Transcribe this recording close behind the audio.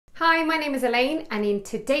Hi, my name is Elaine, and in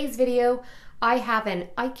today's video I have an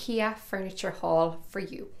Ikea furniture haul for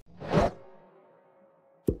you.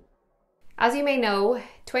 As you may know,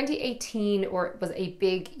 2018 was a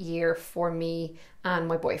big year for me and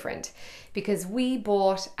my boyfriend because we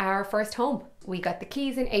bought our first home. We got the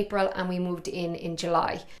keys in April and we moved in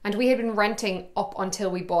July. And we had been renting up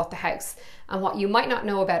until we bought the house. And what you might not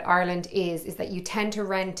know about Ireland is that you tend to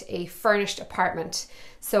rent a furnished apartment.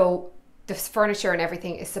 So the furniture and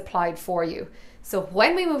everything is supplied for you. So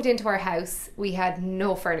when we moved into our house, we had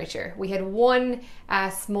no furniture. We had one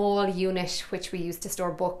small unit which we used to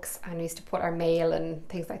store books and we used to put our mail and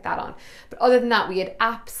things like that on. But other than that, we had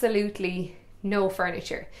absolutely no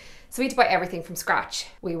furniture. So we had to buy everything from scratch.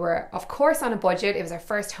 We were, of course, on a budget. It was our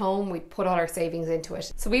first home. We put all our savings into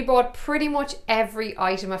it. So we bought pretty much every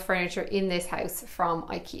item of furniture in this house from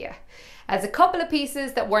Ikea. There's a couple of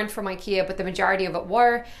pieces that weren't from Ikea, but the majority of it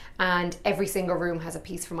were, and every single room has a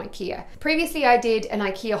piece from Ikea. Previously, I did an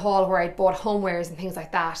Ikea haul where I'd bought homewares and things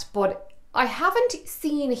like that, but I haven't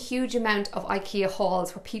seen a huge amount of Ikea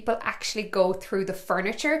hauls where people actually go through the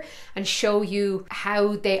furniture and show you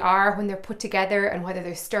how they are when they're put together and whether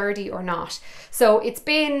they're sturdy or not. So it's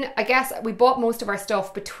been, I guess, we bought most of our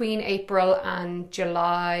stuff between April and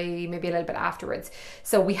July, maybe a little bit afterwards.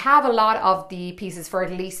 So we have a lot of the pieces for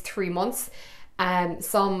at least 3 months,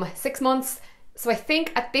 some 6 months. So I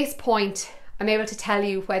think at this point, I'm able to tell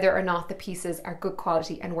you whether or not the pieces are good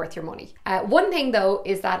quality and worth your money. One thing though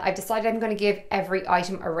is that I've decided I'm going to give every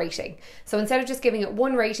item a rating. So instead of just giving it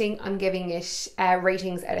one rating, I'm giving it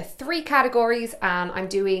ratings out of 3 categories, and I'm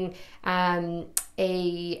doing a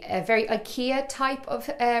very Ikea type of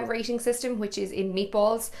rating system, which is in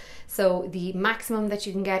meatballs. So the maximum that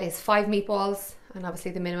you can get is 5 meatballs, and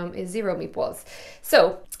obviously the minimum is 0 meatballs.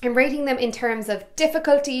 So I'm rating them in terms of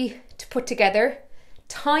difficulty to put together,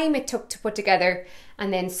 time it took to put together,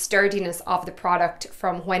 and then sturdiness of the product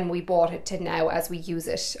from when we bought it to now as we use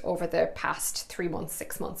it over the past 3 months,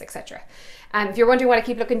 6 months, etc. If you're wondering what I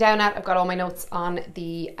keep looking down at, I've got all my notes on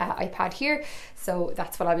the iPad here, so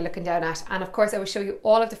that's what I'll be looking down at. And of course I will show you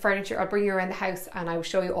all of the furniture. I'll bring you around the house and I will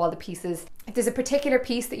show you all the pieces. If there's a particular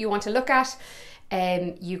piece that you want to look at,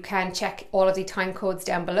 you can check all of the time codes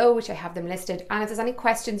down below, which I have them listed. And if there's any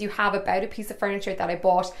questions you have about a piece of furniture that I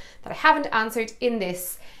bought that I haven't answered in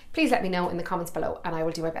this, please let me know in the comments below and I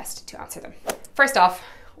will do my best to answer them. First off,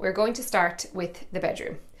 we're going to start with the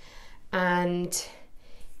bedroom. And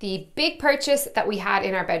the big purchase that we had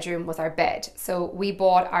in our bedroom was our bed. So we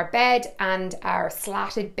bought our bed and our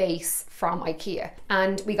slatted base from Ikea,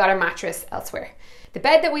 and we got our mattress elsewhere. The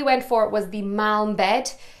bed that we went for was the Malm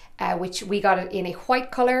bed, which we got it in a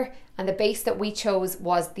white color, and the base that we chose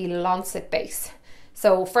was the Lancet base.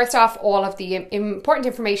 So first off, all of the important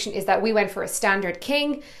information is that we went for a standard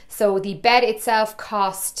king. So the bed itself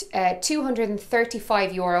cost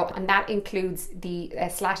 €235, and that includes the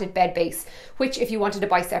slatted bed base, which if you wanted to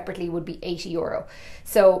buy separately would be €80.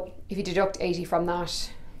 So if you deduct 80 from that,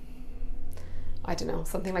 I don't know,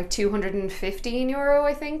 something like €215,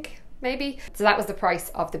 I think, maybe. So that was the price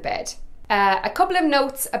of the bed. A couple of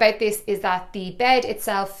notes about this is that the bed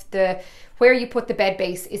itself, where you put the bed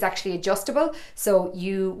base is actually adjustable. So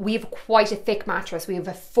we have quite a thick mattress. We have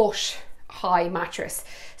a foot high mattress.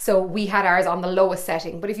 So we had ours on the lowest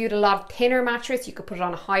setting. But if you had a lot thinner mattress, you could put it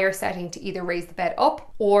on a higher setting to either raise the bed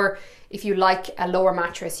up, or if you like a lower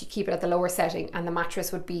mattress, you keep it at the lower setting and the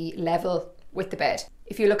mattress would be level with the bed.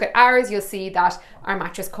 If you look at ours, you'll see that our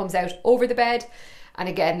mattress comes out over the bed. And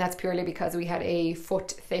again, that's purely because we had a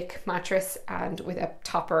foot thick mattress and with a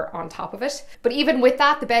topper on top of it. But even with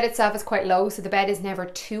that, the bed itself is quite low. So the bed is never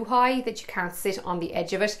too high that you can't sit on the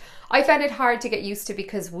edge of it. I found it hard to get used to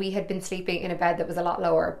because we had been sleeping in a bed that was a lot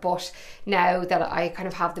lower. But now that I kind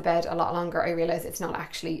of have the bed a lot longer, I realize it's not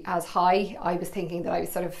actually as high. I was thinking that I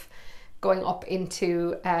was sort of going up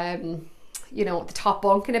into, you know, the top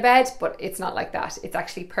bunk in a bed, but it's not like that. It's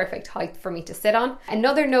actually perfect height for me to sit on.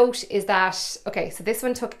 Another note is that, okay, so this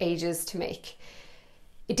one took ages to make.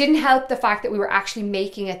 It didn't help the fact that we were actually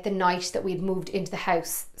making it the night that we had moved into the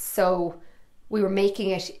house. So we were making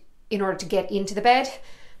it in order to get into the bed,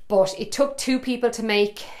 but it took 2 people to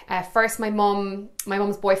make. First my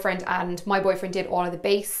mum's boyfriend and my boyfriend did all of the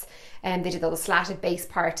base, and they did all the slatted base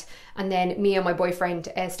part, and then me and my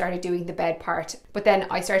boyfriend started doing the bed part. But then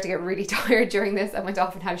I started to get really tired during this. I went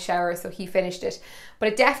off and had a shower, so he finished it. But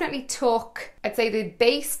it definitely took, I'd say the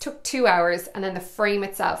base took 2 hours, and then the frame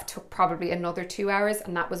itself took probably another 2 hours,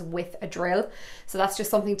 and that was with a drill. So that's just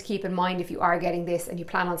something to keep in mind if you are getting this and you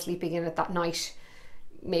plan on sleeping in it that night.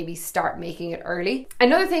 Maybe start making it early.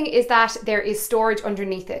 Another thing is that there is storage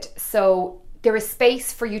underneath it. So there is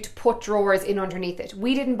space for you to put drawers in underneath it.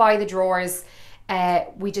 We didn't buy the drawers,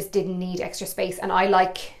 we just didn't need extra space, and I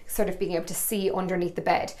like sort of being able to see underneath the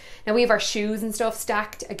bed. Now we have our shoes and stuff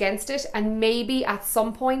stacked against it, and maybe at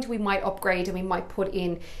some point we might upgrade and we might put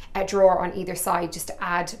in a drawer on either side just to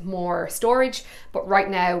add more storage, but right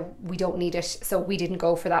now we don't need it, so we didn't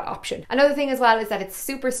go for that option. Another thing as well is that it's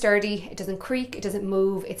super sturdy, it doesn't creak, it doesn't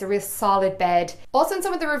move, it's a real solid bed. Also, in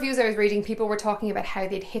some of the reviews I was reading, people were talking about how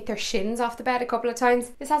they'd hit their shins off the bed a couple of times.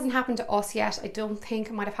 This hasn't happened to us yet. I don't think.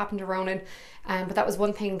 It might have happened to Ronan, but that was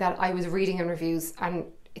one thing that I was reading in reviews, and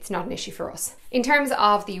it's not an issue for us. In terms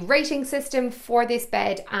of the rating system for this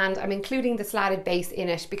bed, and I'm including the slatted base in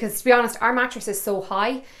it because, to be honest, our mattress is so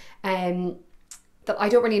high that I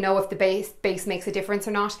don't really know if the base makes a difference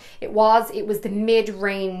or not. It was the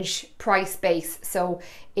mid-range price base, so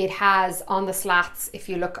it has on the slats, if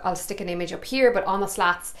you look, I'll stick an image up here, but on the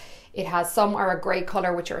slats it has some are a grey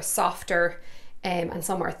colour which are softer, and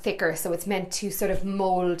some are thicker, so it's meant to sort of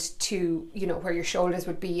mould to, you know, where your shoulders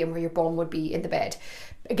would be and where your bum would be in the bed.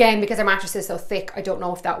 Again, because our mattress is so thick, I don't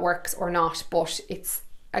know if that works or not, but it's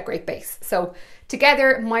a great base. So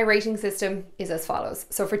together, my rating system is as follows.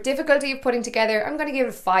 So for difficulty of putting together, I'm going to give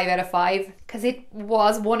it a 5 out of 5 because it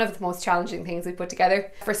was one of the most challenging things we put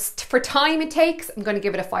together. For time it takes, I'm going to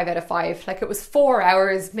give it a 5 out of 5. Like, it was 4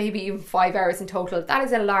 hours, maybe even 5 hours in total. That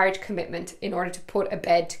is a large commitment in order to put a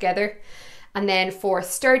bed together. And then for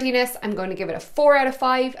sturdiness, I'm going to give it a 4 out of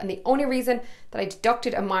 5. And the only reason that I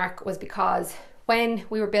deducted a mark was because when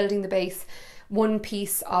we were building the base, one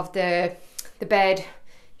piece of the bed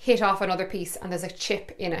hit off another piece and there's a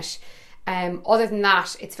chip in it. Other than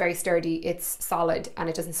that, it's very sturdy, it's solid, and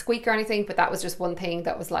it doesn't squeak or anything, but that was just one thing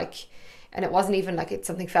that was like, and it wasn't even like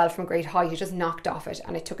something fell from a great height, it just knocked off it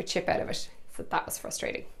and it took a chip out of it. So that was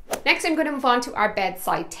frustrating. Next, I'm going to move on to our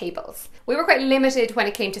bedside tables. We were quite limited when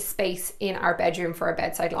it came to space in our bedroom for our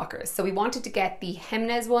bedside lockers. So we wanted to get the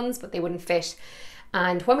Hemnes ones, but they wouldn't fit.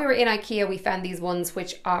 And when we were in Ikea, we found these ones,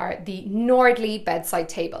 which are the Nordly bedside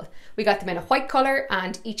table. We got them in a white colour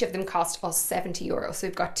and each of them cost us €70. So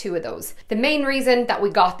we've got 2 of those. The main reason that we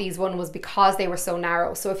got these one was because they were so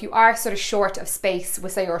narrow. So if you are sort of short of space, we'll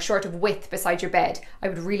say, or short of width beside your bed, I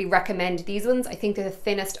would really recommend these ones. I think they're the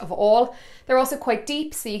thinnest of all. They're also quite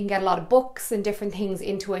deep, so you can get a lot of books and different things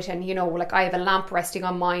into it. And, you know, like, I have a lamp resting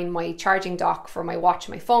on mine, my charging dock for my watch,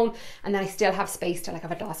 my phone, and then I still have space to, like,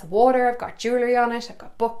 have a glass of water, I've got jewellery on it, I've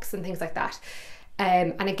got books and things like that.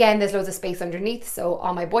 And again, there's loads of space underneath. So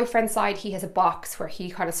on my boyfriend's side, he has a box where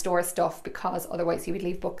he kind of stores stuff because otherwise he would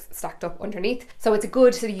leave books stacked up underneath. So it's a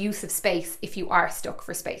good sort of use of space if you are stuck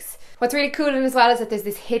for space. What's really cool as well is that there's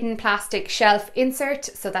this hidden plastic shelf insert.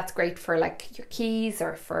 So that's great for, like, your keys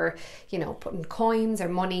or for, you know, putting coins or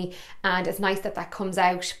money. And it's nice that that comes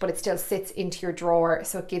out, but it still sits into your drawer,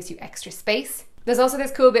 so it gives you extra space. There's also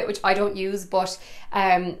this cool bit which I don't use, but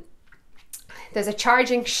there's a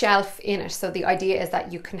charging shelf in it. So the idea is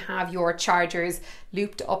that you can have your chargers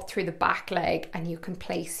looped up through the back leg and you can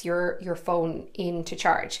place your phone in to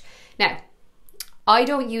charge. Now, I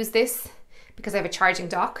don't use this because I have a charging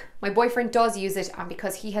dock. My boyfriend does use it, and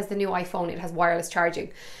because he has the new iPhone, it has wireless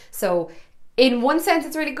charging. So in one sense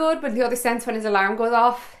it's really good, but in the other sense, when his alarm goes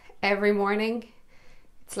off every morning,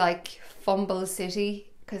 it's like Fumble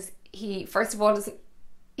City, because he, first of all,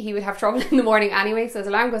 he would have trouble in the morning anyway, so his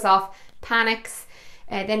alarm goes off, panics,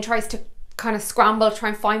 then tries to kind of scramble, try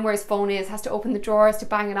and find where his phone is, has to open the drawers to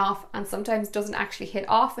bang it off, and sometimes doesn't actually hit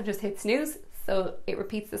off and just hit snooze, so it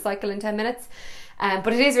repeats the cycle in 10 minutes.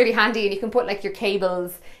 But it is really handy, and you can put, like, your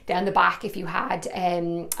cables down the back. If you had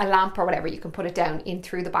a lamp or whatever, you can put it down in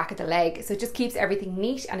through the back of the leg, so it just keeps everything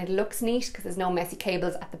neat and it looks neat because there's no messy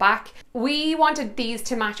cables at the back. We wanted these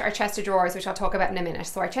to match our chest of drawers, which I'll talk about in a minute.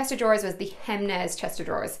 So our chest of drawers was the Hemnes chest of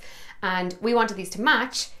drawers, and we wanted these to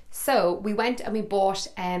match. So we went and we bought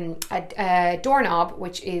a doorknob,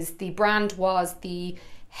 which is, the brand was the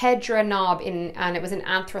Hedra knob, and it was an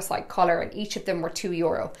anthracite colour, and each of them were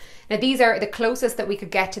 €2. Now these are the closest that we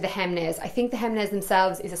could get to the Hemnes. I think the Hemnes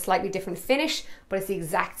themselves is a slightly different finish, but it's the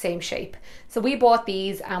exact same shape. So we bought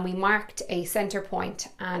these and we marked a centre point,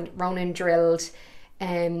 and Ronan drilled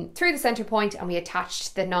through the centre point, and we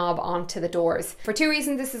attached the knob onto the doors. For 2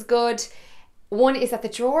 reasons this is good. One is that the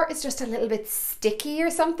drawer is just a little bit sticky or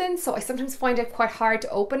something, so I sometimes find it quite hard to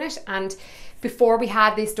open it, and before we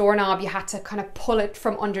had this doorknob you had to kind of pull it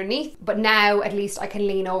from underneath, but now at least I can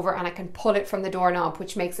lean over and I can pull it from the doorknob,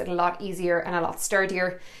 which makes it a lot easier and a lot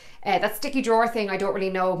sturdier. That sticky drawer thing, I don't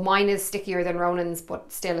really know, mine is stickier than Ronan's, but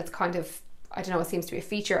still it's kind of, I don't know, it seems to be a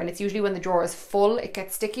feature, and it's usually when the drawer is full it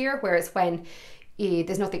gets stickier, whereas when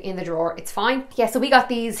there's nothing in the drawer, it's fine. Yeah, so we got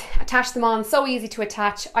these, attached them on, so easy to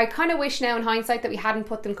attach. I kind of wish now in hindsight that we hadn't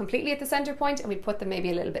put them completely at the center point and we put them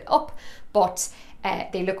maybe a little bit up, but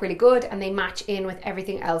they look really good and they match in with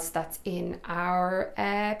everything else that's in our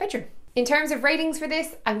bedroom. In terms of ratings for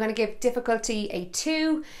this, I'm going to give difficulty a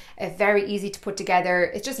 2. Very easy to put together.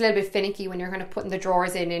 It's just a little bit finicky when you're kind of putting the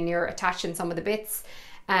drawers in and you're attaching some of the bits.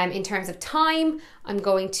 In terms of time, I'm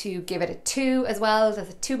going to give it a 2 as well. That's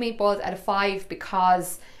a 2 meatballs out of 5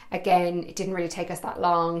 because, again, it didn't really take us that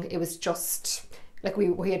long. It was just like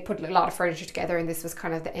we had put a lot of furniture together and this was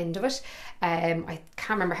kind of the end of it. I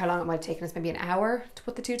can't remember how long it might have taken us, maybe an hour to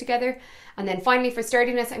put the 2 together. And then finally for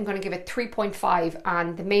sturdiness, I'm going to give it 3.5.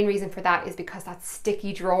 And the main reason for that is because that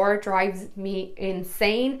sticky drawer drives me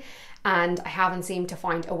insane and I haven't seemed to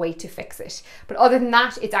find a way to fix it. But other than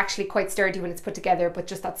that, it's actually quite sturdy when it's put together, but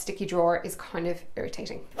just that sticky drawer is kind of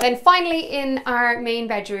irritating. Then finally in our main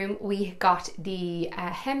bedroom, we got the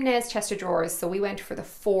Hemnes chest of drawers. So we went for the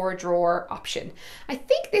 4 drawer option. I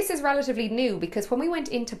think this is relatively new because when we went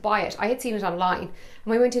in to buy it, I had seen it online.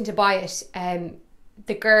 When we went in to buy it,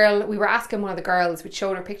 we were asking one of the girls, we'd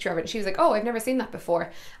showed her a picture of it and she was like, oh, I've never seen that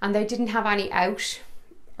before. And they didn't have any out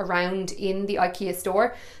around in the Ikea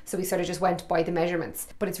store, so we sort of just went by the measurements.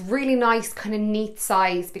 But it's really nice, kind of neat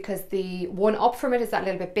size because the one up from it is that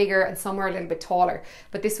little bit bigger and some are a little bit taller,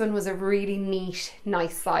 but this one was a really neat,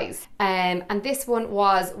 nice size. And this one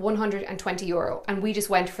was €120 and we just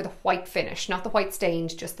went for the white finish, not the white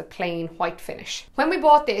stained, just the plain white finish. When we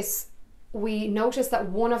bought this, we noticed that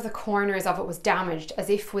one of the corners of it was damaged, as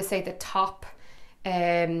if we say the top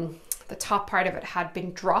part of it had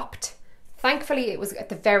been dropped. Thankfully, it was at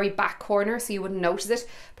the very back corner, so you wouldn't notice it,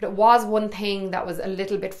 but it was one thing that was a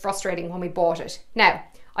little bit frustrating when we bought it. Now,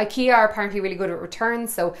 Ikea are apparently really good at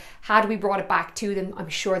returns, so had we brought it back to them, I'm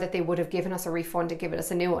sure that they would have given us a refund and given us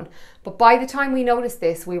a new one. But by the time we noticed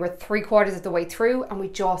this, we were 3/4 of the way through and we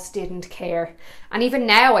just didn't care. And even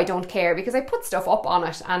now I don't care because I put stuff up on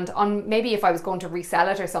it, and maybe if I was going to resell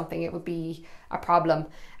it or something, it would be a problem.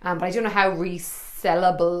 But I don't know how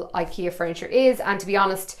resellable Ikea furniture is, and to be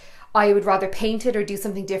honest, I would rather paint it or do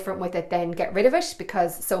something different with it than get rid of it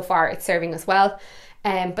because so far it's serving us well.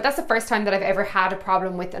 But that's the first time that I've ever had a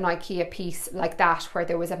problem with an Ikea piece like that where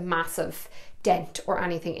there was a massive dent or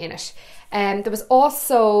anything in it. There was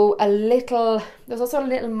also a little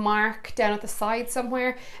mark down at the side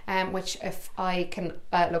somewhere, which if I can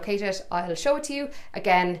locate it, I'll show it to you.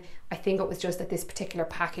 Again, I think it was just that this particular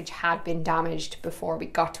package had been damaged before we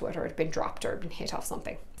got to it, or it had been dropped or had been hit off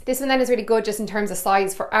something. This one then is really good just in terms of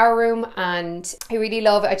size for our room, and I really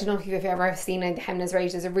love it. I don't know if you've ever seen it in the Hemnes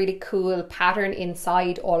range. There's a really cool pattern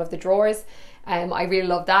inside all of the drawers. I really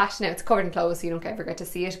love that. Now it's covered in clothes so you don't ever get to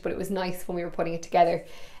see it, but it was nice when we were putting it together.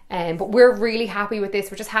 But we're really happy with this.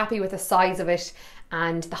 We're just happy with the size of it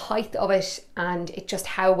and the height of it and just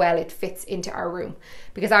how well it fits into our room.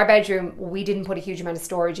 Because our bedroom, we didn't put a huge amount of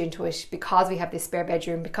storage into it because we have this spare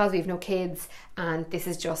bedroom, because we have no kids, and this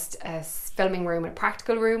is just a filming room and a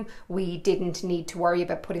practical room. We didn't need to worry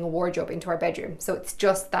about putting a wardrobe into our bedroom. So it's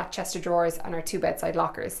just that chest of drawers and our 2 bedside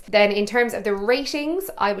lockers. Then in terms of the ratings,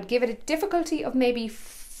 I would give it a difficulty of maybe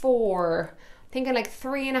 4. Thinking like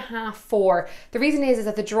 3.5, 4. The reason is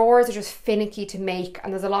that the drawers are just finicky to make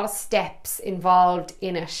and there's a lot of steps involved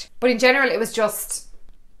in it. But in general, it was just,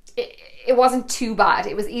 it wasn't too bad.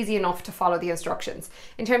 It was easy enough to follow the instructions.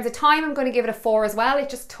 In terms of time, I'm going to give it a 4 as well. It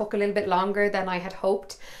just took a little bit longer than I had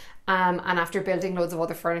hoped. And after building loads of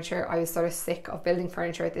other furniture, I was sort of sick of building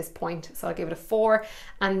furniture at this point, so I'll give it a 4.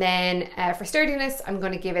 And then for sturdiness, I'm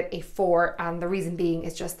going to give it a 4, and the reason being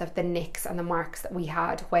is just that the nicks and the marks that we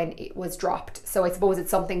had when it was dropped. So I suppose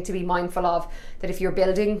it's something to be mindful of, that if you're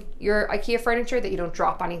building your Ikea furniture, that you don't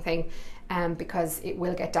drop anything because it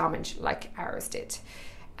will get damaged like ours did.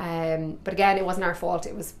 But again, it wasn't our fault.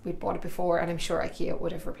 We'd bought it before and I'm sure Ikea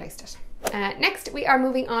would have replaced it. Next, we are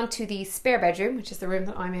moving on to the spare bedroom, which is the room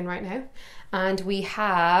that I'm in right now. And we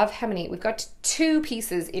have, we've got 2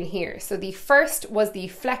 pieces in here. So the first was the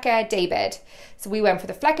Flekke daybed. So we went for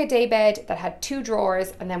the Flekke daybed that had 2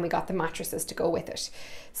 drawers, and then we got the mattresses to go with it.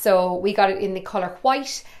 So we got it in the colour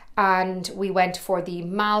white, and we went for the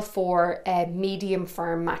Malm medium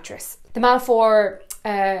firm mattress. The Malm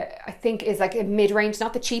I think is like a mid-range,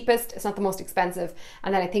 not the cheapest, it's not the most expensive,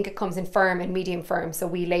 and then I think it comes in firm and medium firm, so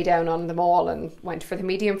we lay down on them all and went for the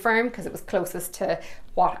medium firm because it was closest to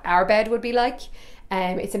what our bed would be like.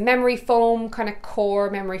 It's a memory foam, kind of core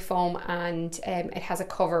memory foam, and it has a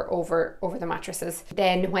cover over the mattresses.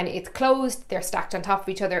 Then when it's closed, they're stacked on top of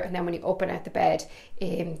each other, and then when you open out the bed,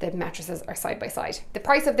 the mattresses are side by side. The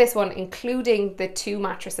price of this one, including the 2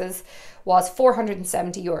 mattresses, was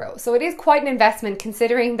 €470. So it is quite an investment,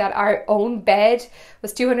 considering that our own bed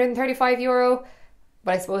was €235.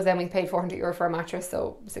 But I suppose then we paid €400 for a mattress,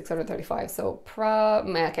 so 635. So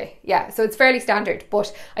okay, yeah. So it's fairly standard.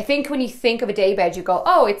 But I think when you think of a day bed, you go,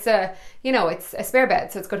 oh, it's a spare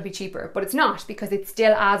bed, so it's going to be cheaper. But it's not, because it's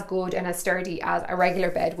still as good and as sturdy as a regular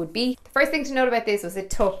bed would be. The first thing to note about this was it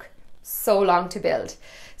took so long to build.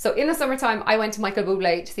 So in the summertime, I went to Michael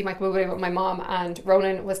Bublé to see Michael Bublé with my mom, and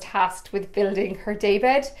Ronan was tasked with building her day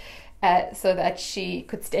bed so that she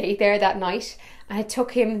could stay there that night. And it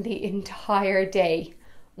took him the entire day.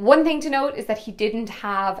 One thing to note is that he didn't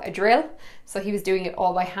have a drill, so he was doing it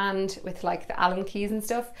all by hand with like the Allen keys and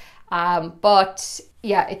stuff. But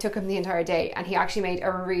yeah, it took him the entire day, and he actually made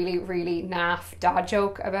a really, really naff dad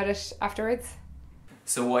joke about it afterwards.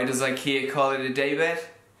 So why does IKEA call it a day bed?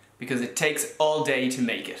 Because it takes all day to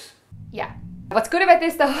make it. Yeah. What's good about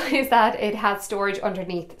this though is that it has storage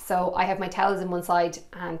underneath. So I have my towels in one side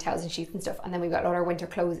and towels and sheets and stuff, and then we've got all our winter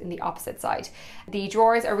clothes in the opposite side. The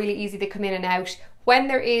drawers are really easy, they come in and out. When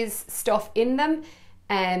there is stuff in them,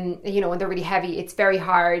 when they're really heavy, it's very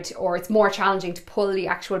hard, or it's more challenging to pull the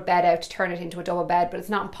actual bed out to turn it into a double bed, but it's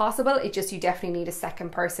not impossible. It just, you definitely need a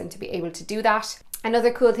second person to be able to do that.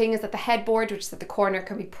 Another cool thing is that the headboard, which is at the corner,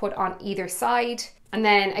 can be put on either side. And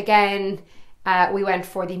then again, we went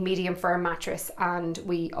for the medium firm mattress, and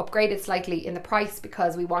we upgraded slightly in the price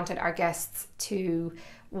because we wanted our guests to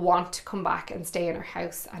want to come back and stay in our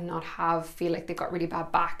house and not feel like they've got really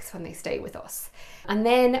bad backs when they stay with us. And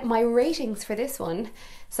then my ratings for this one.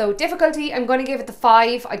 So difficulty, I'm going to give it the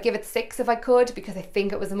 5. I'd give it 6 if I could, because I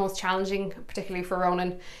think it was the most challenging, particularly for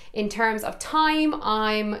Ronan. In terms of time,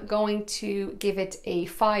 I'm going to give it a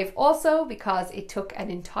 5 also, because it took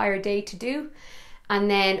an entire day to do. And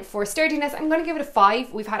then for sturdiness, I'm going to give it a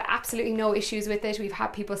 5. We've had absolutely no issues with it. We've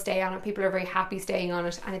had people stay on it. People are very happy staying on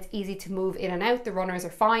it, and it's easy to move in and out. The runners are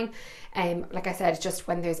fine. Like I said, just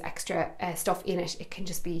when there's extra stuff in it, it can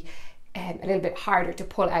just be a little bit harder to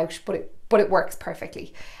pull out, but it works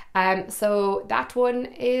perfectly. So that one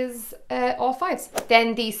is all 5s.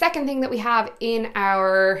 Then the second thing that we have in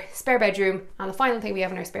our spare bedroom, and the final thing we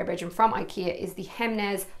have in our spare bedroom from IKEA, is the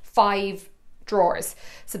Hemnes 5 drawers.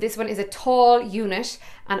 So this one is a tall unit,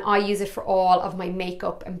 and I use it for all of my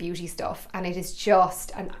makeup and beauty stuff, and it is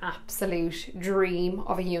just an absolute dream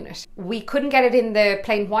of a unit. We couldn't get it in the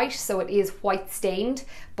plain white, so it is white stained,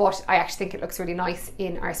 but I actually think it looks really nice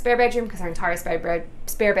in our spare bedroom, because our entire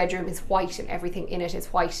spare bedroom is white and everything in it is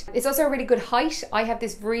white. It's also a really good height. I have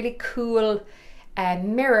this really cool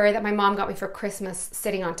mirror that my mom got me for Christmas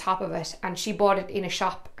sitting on top of it, and she bought it in a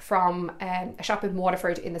shop from a shop in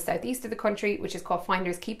Waterford in the southeast of the country, which is called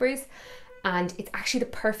Finders Keepers, and it's actually the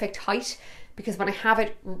perfect height, because when I have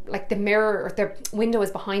it, like the mirror or the window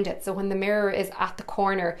is behind it, so when the mirror is at the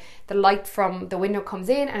corner, the light from the window comes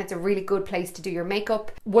in, and it's a really good place to do your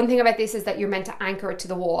makeup. One thing about this is that you're meant to anchor it to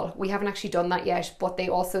the wall. We haven't actually done that yet, but they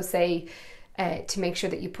also say to make sure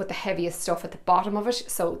that you put the heaviest stuff at the bottom of it.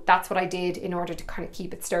 So that's what I did in order to kind of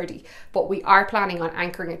keep it sturdy. But we are planning on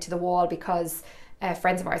anchoring it to the wall, because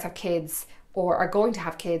friends of ours have kids or are going to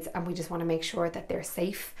have kids, and we just want to make sure that they're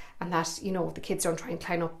safe, and that, you know, the kids don't try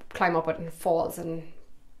and climb up it and falls and,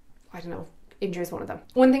 I don't know, injures one of them.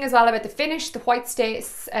 One thing as well about the finish, the white stain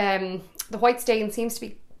seems to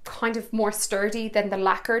be kind of more sturdy than the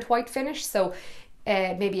lacquered white finish. So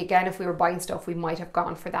maybe again, if we were buying stuff, we might have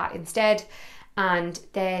gone for that instead. And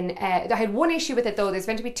then I had one issue with it though. There's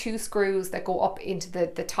meant to be 2 screws that go up into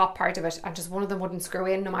the top part of it, and just one of them wouldn't screw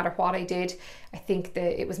in no matter what I did. I think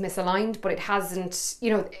it was misaligned, but it hasn't,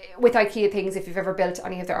 you know, with IKEA things, if you've ever built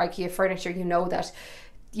any of their IKEA furniture, you know that,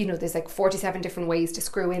 you know, there's like 47 different ways to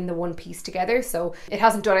screw in the one piece together. So it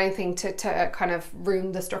hasn't done anything to kind of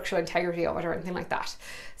ruin the structural integrity of it or anything like that.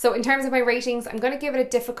 So in terms of my ratings, I'm going to give it a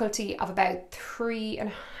difficulty of about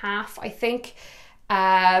 3.5, I think.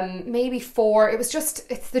 Maybe 4.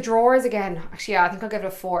 It's the drawers again. Actually, yeah, I think I'll give it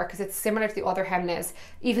a 4, because it's similar to the other Hemnes.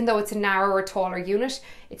 Even though it's a narrower, taller unit,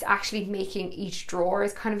 it's actually making each drawer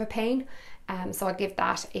is kind of a pain. So I'll give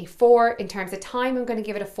that a 4. In terms of time, I'm going to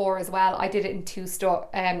give it a 4 as well. I did it in 2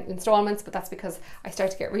 installments, but that's because I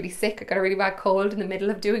started to get really sick. I got a really bad cold in the middle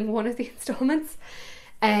of doing one of the installments.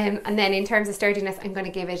 And then in terms of sturdiness, I'm going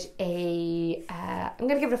to give it a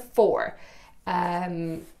 4.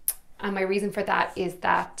 And my reason for that is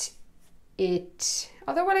that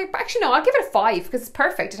although actually no, I'll give it a 5 because it's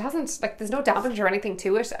perfect. It hasn't, like, there's no damage or anything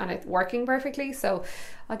to it, and it's working perfectly, so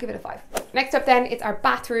I'll give it a 5. Next up then, it's our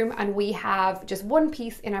bathroom, and we have just one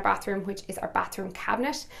piece in our bathroom, which is our bathroom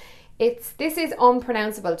cabinet. This is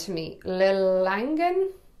unpronounceable to me, Lilangen,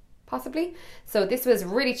 possibly. So this was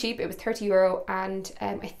really cheap. It was €30, and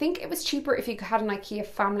I think it was cheaper if you had an Ikea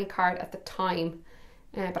family card at the time,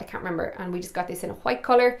 but I can't remember. And we just got this in a white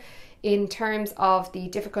color. In terms of the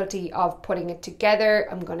difficulty of putting it together,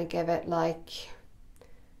 I'm going to give it like,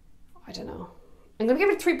 I don't know. I'm going to give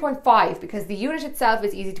it a 3.5 because the unit itself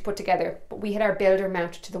is easy to put together, but we had our builder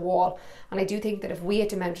mounted to the wall. And I do think that if we had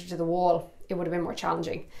to mount it to the wall, it would have been more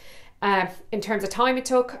challenging. In terms of time it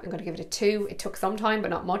took, I'm going to give it a 2. It took some time, but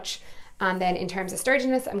not much. And then in terms of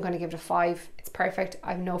sturdiness, I'm going to give it a 5. It's perfect.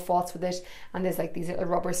 I have no faults with it. And there's like these little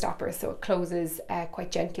rubber stoppers, so it closes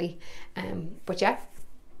quite gently. But yeah,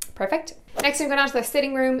 perfect. Next, I'm going on to the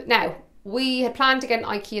sitting room. Now, we had planned to get an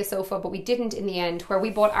IKEA sofa, but we didn't in the end. Where we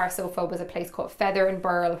bought our sofa was a place called Feather and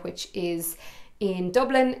Burl, which is in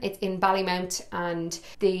Dublin. It's in Ballymount, and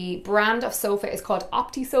the brand of sofa is called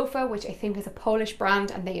Opti Sofa, which I think is a Polish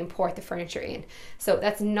brand, and they import the furniture in. So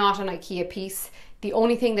that's not an IKEA piece. The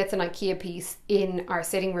only thing that's an IKEA piece in our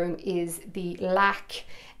sitting room is the Lack,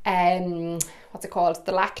 what's it called?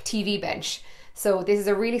 The Lack TV bench. So this is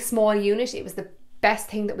a really small unit. It was the best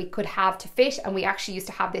thing that we could have to fit, and we actually used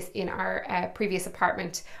to have this in our previous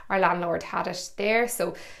apartment. Our landlord had it there,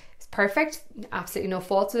 so perfect, absolutely no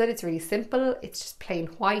faults with it. It's really simple. It's just plain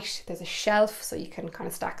white. There's a shelf so you can kind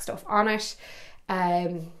of stack stuff on it.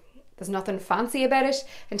 There's nothing fancy about it.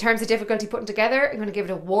 In terms of difficulty putting together, I'm going to give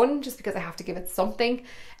it a 1 just because I have to give it something.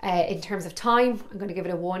 In terms of time, I'm going to give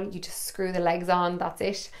it a 1. You just screw the legs on, that's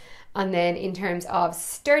it. And then in terms of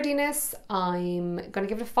sturdiness, I'm going to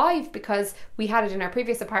give it a 5 because we had it in our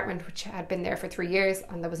previous apartment, which had been there for 3 years,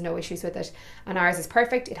 and there was no issues with it. And ours is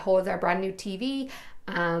perfect. It holds our brand new TV.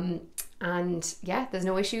 And yeah, there's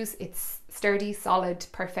no issues. It's sturdy, solid,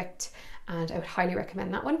 perfect, and I would highly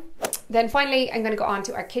recommend that one. Then finally, I'm going to go on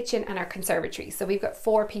to our kitchen and our conservatory. So we've got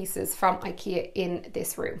 4 pieces from IKEA in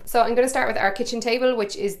this room. So I'm going to start with our kitchen table,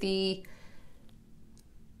 which is the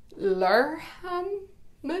Lurhamn.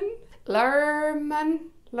 There's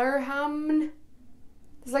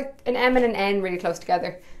like an M and an N really close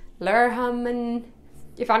together. Lurhamn.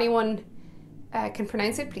 If anyone can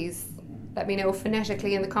pronounce it, please let me know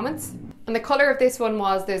phonetically in the comments. And the colour of this one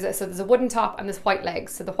was, there's a wooden top and there's white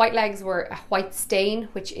legs. So the white legs were a white stain,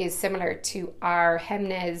 which is similar to our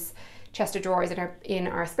Hemnes chest of drawers in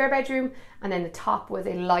our spare bedroom. And then the top was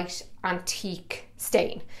a light antique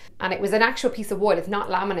stain. And it was an actual piece of wood. It's not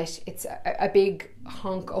laminate, it's a big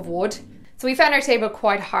hunk of wood. So we found our table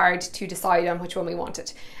quite hard to decide on which one we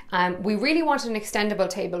wanted. We really wanted an extendable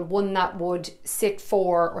table, one that would sit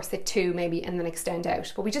 4 or sit 2 maybe and then extend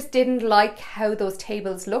out. But we just didn't like how those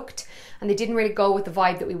tables looked, and they didn't really go with the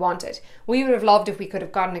vibe that we wanted. We would have loved if we could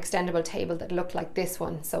have got an extendable table that looked like this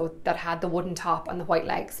one, so that had the wooden top and the white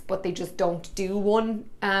legs, but they just don't do one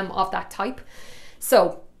of that type.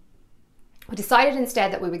 So we decided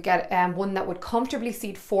instead that we would get one that would comfortably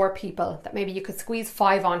seat 4 people, that maybe you could squeeze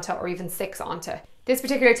 5 onto or even 6 onto. This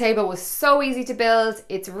particular table was so easy to build.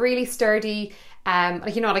 It's really sturdy.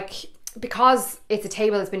 Because it's a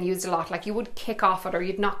table that's been used a lot, like you would kick off it or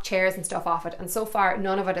you'd knock chairs and stuff off it, and so far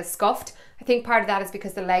none of it is scuffed. I think part of that is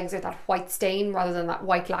because the legs are that white stain rather than that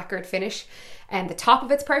white lacquered finish. And the top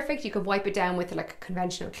of it's perfect. You can wipe it down with like a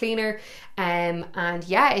conventional cleaner. And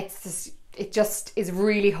yeah, it just is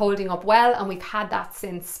really holding up well, and we've had that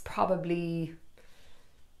since probably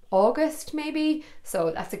August maybe,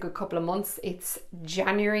 so that's a good couple of months. It's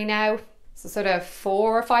January now, so sort of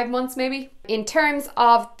 4 or 5 months maybe. In terms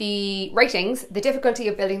of the ratings, the difficulty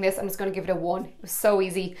of building this, I'm just going to give it a 1. It was so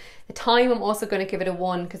easy. The time, I'm also going to give it a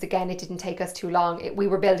 1 because again, it didn't take us too long. We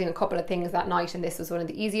were building a couple of things that night and this was one of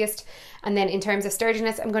the easiest. And then in terms of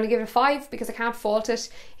sturdiness, I'm going to give it a 5 because I can't fault it.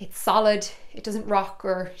 It's solid, it doesn't rock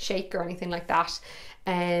or shake or anything like that.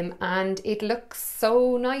 And it looks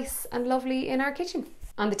so nice and lovely in our kitchen.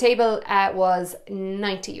 And the table was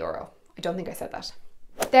 €90. I don't think I said that.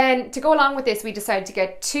 Then to go along with this, we decided to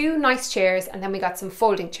get 2 nice chairs, and then we got some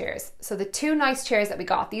folding chairs. So the 2 nice chairs that we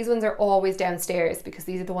got, these ones are always downstairs because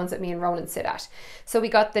these are the ones that me and Ronan sit at. So we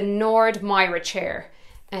got the Nord Myra chair,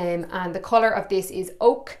 and the colour of this is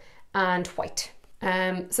oak and white.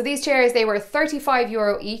 So these chairs, they were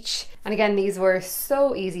 €35 each, and again, these were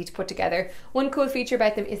so easy to put together. One cool feature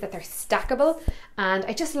about them is that they're stackable, and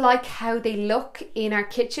I just like how they look in our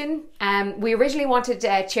kitchen. We originally wanted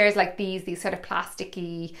chairs like these sort of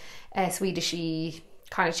plasticky, Swedishy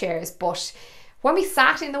kind of chairs, but When we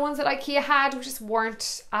sat in the ones that IKEA had, we just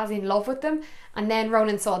weren't as in love with them. And then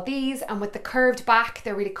Ronan saw these, and with the curved back,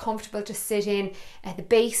 they're really comfortable to sit in. The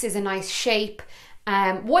base is a nice shape.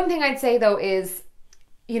 One thing I'd say though is,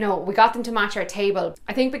 you know, we got them to match our table.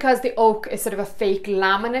 I think because the oak is sort of a fake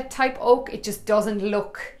laminate type oak, it just doesn't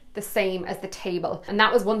look the same as the table. And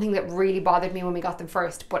that was one thing that really bothered me when we got them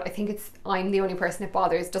first, but I think I'm the only person it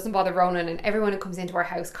bothers. It doesn't bother Ronan, and everyone who comes into our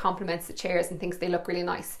house compliments the chairs and thinks they look really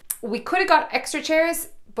nice. We could have got extra chairs,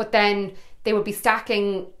 but then they would be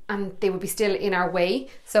stacking and they would be still in our way.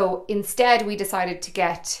 So instead we decided to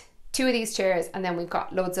get 2 of these chairs, and then we've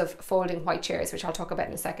got loads of folding white chairs, which I'll talk about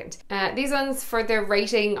in a second. These ones, for the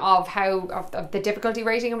rating of the difficulty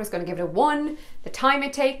rating, I'm just going to give it a 1. The time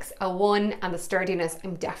it takes, a 1, and the sturdiness,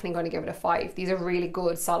 I'm definitely going to give it a 5. These are really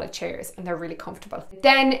good, solid chairs, and they're really comfortable.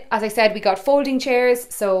 Then, as I said, we got folding chairs,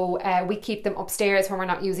 so we keep them upstairs when we're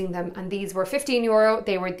not using them, and these were €15.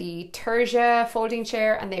 They were the Terja folding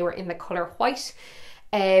chair, and they were in the colour white.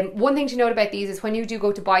 One thing to note about these is when you do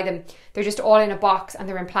go to buy them, they're just all in a box and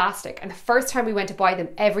they're in plastic. And the first time we went to buy them,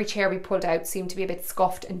 every chair we pulled out seemed to be a bit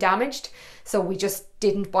scuffed and damaged. So we just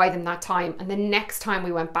didn't buy them that time. And the next time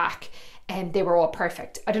we went back, they were all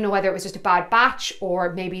perfect. I don't know whether it was just a bad batch,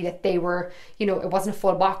 or maybe that they were, you know, it wasn't a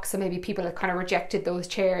full box, so maybe people had kind of rejected those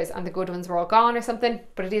chairs and the good ones were all gone or something.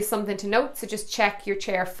 But it is something to note, so just check your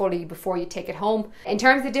chair fully before you take it home. In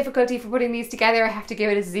terms of difficulty for putting these together, I have to give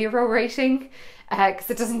it a 0 rating, because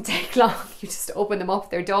it doesn't take long. You just open them up,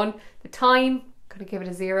 they're done. The time, I'm gonna give it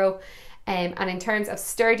a 0. And in terms of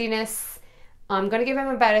sturdiness, I'm gonna give them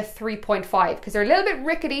about a 3.5, because they're a little bit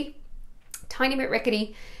rickety, tiny bit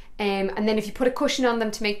rickety. And then if you put a cushion on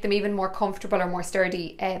them to make them even more comfortable or more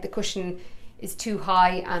sturdy, the cushion is too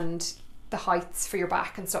high and the heights for your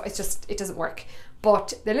back, and so it doesn't work.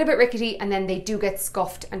 But they're a little bit rickety, and then they do get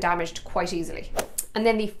scuffed and damaged quite easily. And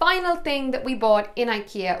then the final thing that we bought in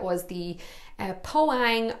IKEA was the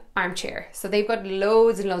Poang armchair. So they've got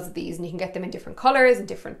loads and loads of these, and you can get them in different colors and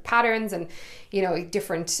different patterns, and you know,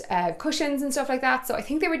 different cushions and stuff like that. So I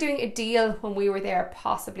think they were doing a deal when we were there,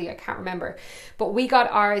 possibly, I can't remember, but we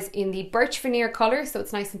got ours in the birch veneer color, so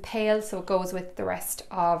it's nice and pale, so it goes with the rest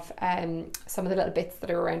of some of the little bits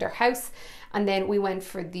that are around our house. And then we went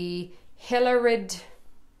for the Hilliard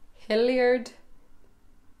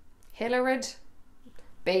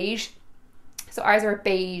beige. So ours are a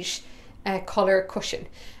beige colour cushion,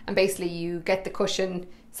 and basically you get the cushion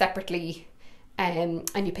separately, and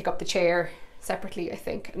you pick up the chair separately, I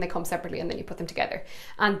think, and they come separately, and then you put them together.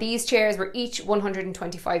 And these chairs were each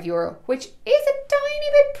 €125, which is a tiny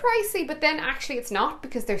bit pricey, but then actually it's not,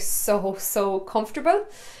 because they're so comfortable.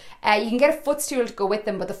 You can get a footstool to go with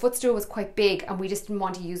them, but the footstool was quite big and we just didn't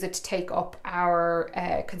want to use it to take up our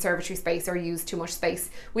conservatory space or use too much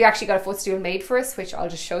space. We actually got a footstool made for us, which I'll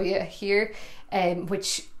just show you here,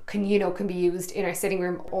 which can be used in our sitting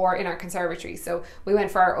room or in our conservatory. So we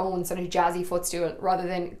went for our own sort of jazzy footstool rather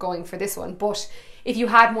than going for this one. But if you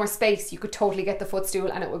had more space, you could totally get the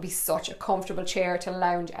footstool, and it would be such a comfortable chair to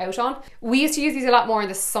lounge out on. We used to use these a lot more in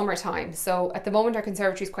the summertime. So at the moment our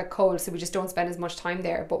conservatory is quite cold, so we just don't spend as much time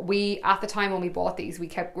there. But at the time when we bought these, we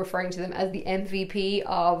kept referring to them as the MVP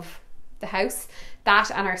of the house.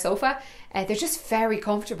 That and our sofa. They're just very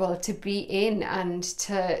comfortable to be in and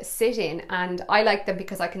to sit in, and I like them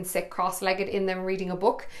because I can sit cross-legged in them reading a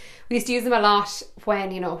book. We used to use them a lot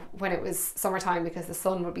when it was summertime, because the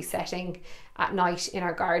sun would be setting at night in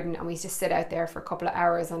our garden, and we used to sit out there for a couple of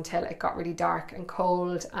hours until it got really dark and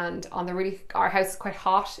cold. And our house is quite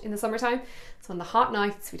hot in the summertime, so on the hot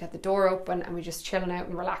nights we'd have the door open and we're just chilling out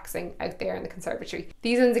and relaxing out there in the conservatory.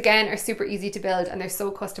 These ones again are super easy to build, and they're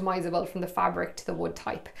so customizable from the fabric to the wood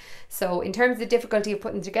type. So in terms of the difficulty of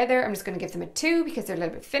putting them together, I'm just going to give them a 2, because they're a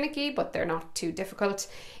little bit finicky, but they're not too difficult.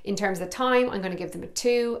 In terms of time, I'm going to give them a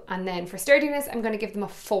 2, and then for sturdiness, I'm going to give them a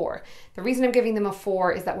 4. The reason I'm giving them a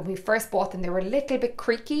 4 is that when we first bought them, they were a little bit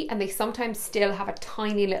creaky, and they sometimes still have a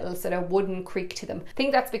tiny little sort of wooden creak to them. I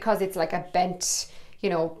think that's because it's like a bent,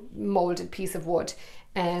 molded piece of wood,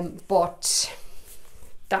 but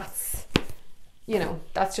that's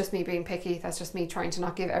just me being picky. That's just me trying to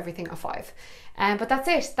not give everything a 5. But that's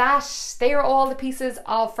it. They are all the pieces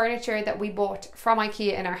of furniture that we bought from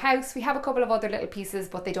IKEA in our house. We have a couple of other little pieces,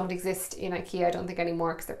 but they don't exist in IKEA, I don't think,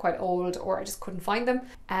 anymore, because they're quite old, or I just couldn't find them.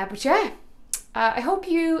 But yeah, I hope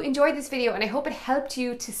you enjoyed this video, and I hope it helped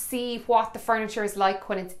you to see what the furniture is like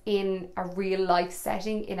when it's in a real life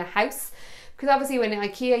setting in a house. Because obviously when in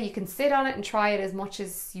IKEA you can sit on it and try it as much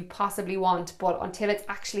as you possibly want, but until it's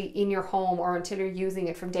actually in your home or until you're using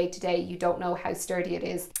it from day to day, you don't know how sturdy it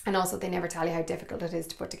is. And also they never tell you how difficult it is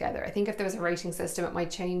to put together. I think if there was a rating system, it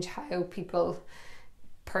might change how people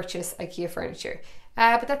purchase IKEA furniture.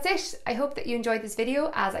 But that's it. I hope that you enjoyed this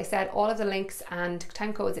video. As I said, all of the links and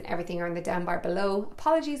time codes and everything are in the down bar below.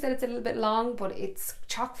 Apologies that it's a little bit long, but it's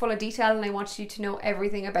chock full of detail and I want you to know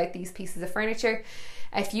everything about these pieces of furniture.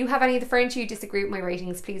 If you have any of the furniture you disagree with my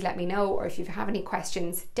ratings, please let me know, or if you have any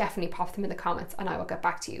questions, definitely pop them in the comments and I will get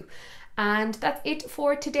back to you. And that's it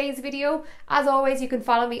for today's video. As always, you can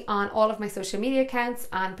follow me on all of my social media accounts,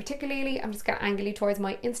 and particularly I'm just going to angle you towards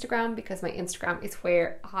my Instagram, because my Instagram is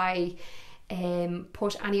where I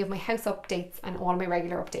put any of my house updates and all my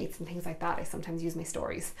regular updates and things like that. I sometimes use my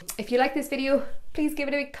stories. If you like this video, please give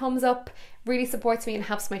it a big thumbs up. Really supports me and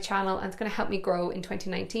helps my channel, and it's going to help me grow in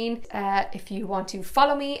 2019. If you want to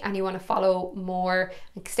follow me and you want to follow more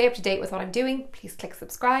and stay up to date with what I'm doing, please click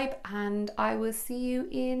subscribe, and I will see you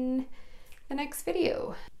in the next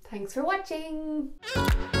video. Thanks for watching.